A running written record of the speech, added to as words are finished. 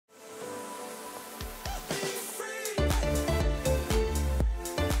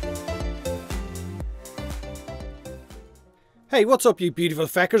Hey, what's up you beautiful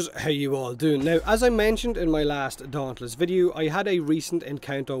feckers? How you all doing? Now, as I mentioned in my last Dauntless video, I had a recent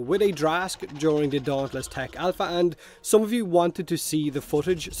encounter with a Drask during the Dauntless Tech Alpha, and some of you wanted to see the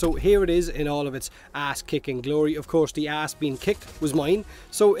footage, so here it is in all of its ass-kicking glory. Of course, the ass being kicked was mine,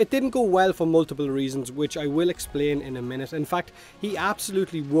 so it didn't go well for multiple reasons, which I will explain in a minute. In fact, he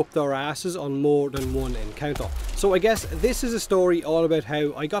absolutely whooped our asses on more than one encounter. So I guess this is a story all about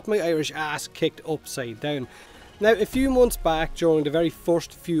how I got my Irish ass kicked upside down. Now, a few months back, during the very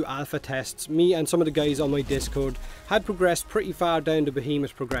first few alpha tests, me and some of the guys on my Discord had progressed pretty far down the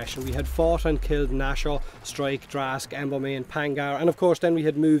Behemoth progression. We had fought and killed Nashor, Strike, Drask, Embermane, Pangar, and of course then we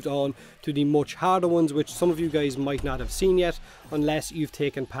had moved on to the much harder ones, which some of you guys might not have seen yet, unless you've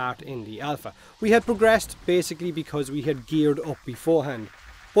taken part in the alpha. We had progressed basically because we had geared up beforehand.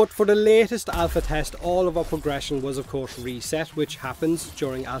 But for the latest alpha test, all of our progression was of course reset, which happens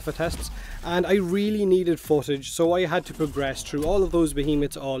during alpha tests, and I really needed footage, so I had to progress through all of those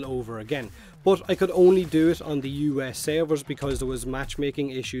behemoths all over again. But I could only do it on the US servers because there was matchmaking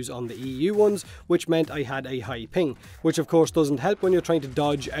issues on the EU ones, which meant I had a high ping, which of course doesn't help when you're trying to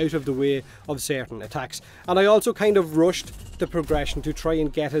dodge out of the way of certain attacks. And I also kind of rushed the progression to try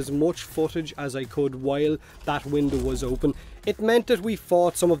and get as much footage as I could while that window was open. It meant that we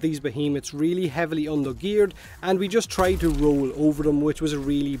fought some of these behemoths really heavily undergeared, and we just tried to roll over them, which was a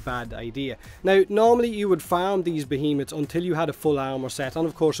really bad idea. Now, normally you would farm these behemoths until you had a full armor set and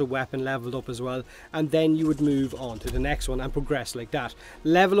of course a weapon leveled up as well, and then you would move on to the next one and progress like that.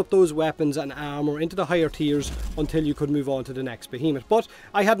 Level up those weapons and armor into the higher tiers until you could move on to the next behemoth. But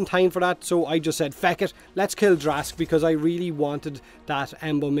I hadn't time for that, so I just said, feck it, let's kill Drask, because I really wanted that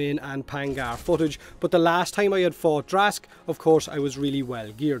Embermane and Pangar footage. But the last time I had fought Drask, of course I was really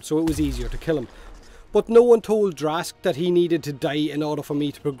well geared, so it was easier to kill him. But no one told Drask that he needed to die in order for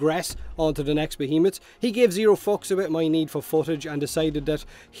me to progress onto the next behemoth. He gave zero fucks about my need for footage and decided that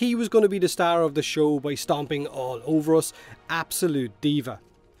he was going to be the star of the show by stomping all over us. Absolute diva.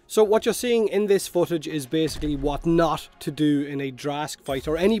 So what you're seeing in this footage is basically what not to do in a Drask fight,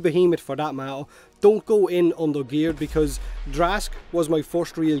 or any behemoth for that matter. Don't go in undergeared, because Drask was my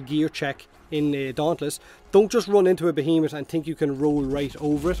first real gear check in Dauntless. Don't just run into a behemoth and think you can roll right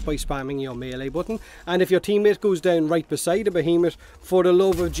over it by spamming your melee button. And if your teammate goes down right beside a behemoth, for the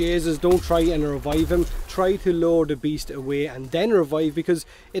love of Jesus, don't try and revive him. Try to lure the beast away and then revive, because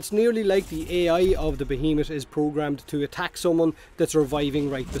it's nearly like the AI of the behemoth is programmed to attack someone that's reviving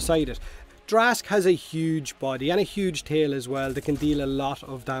right beside it. Drask has a huge body and a huge tail as well that can deal a lot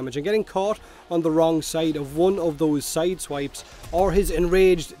of damage, and getting caught on the wrong side of one of those side swipes or his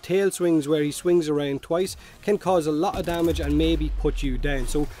enraged tail swings where he swings around twice can cause a lot of damage and maybe put you down.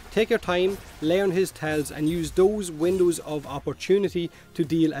 So take your time, learn his tells and use those windows of opportunity to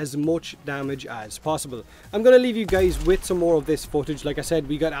deal as much damage as possible. I'm going to leave you guys with some more of this footage. Like I said,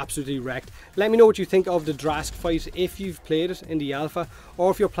 we got absolutely wrecked. Let me know what you think of the Drask fight if you've played it in the alpha,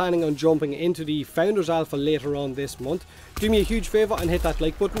 or if you're planning on jumping into the Founders Alpha later on this month. Do me a huge favour and hit that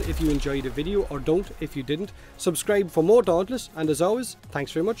like button if you enjoyed the video, or don't if you didn't. Subscribe for more Dauntless, and as always,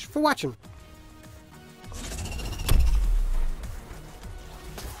 thanks very much for watching.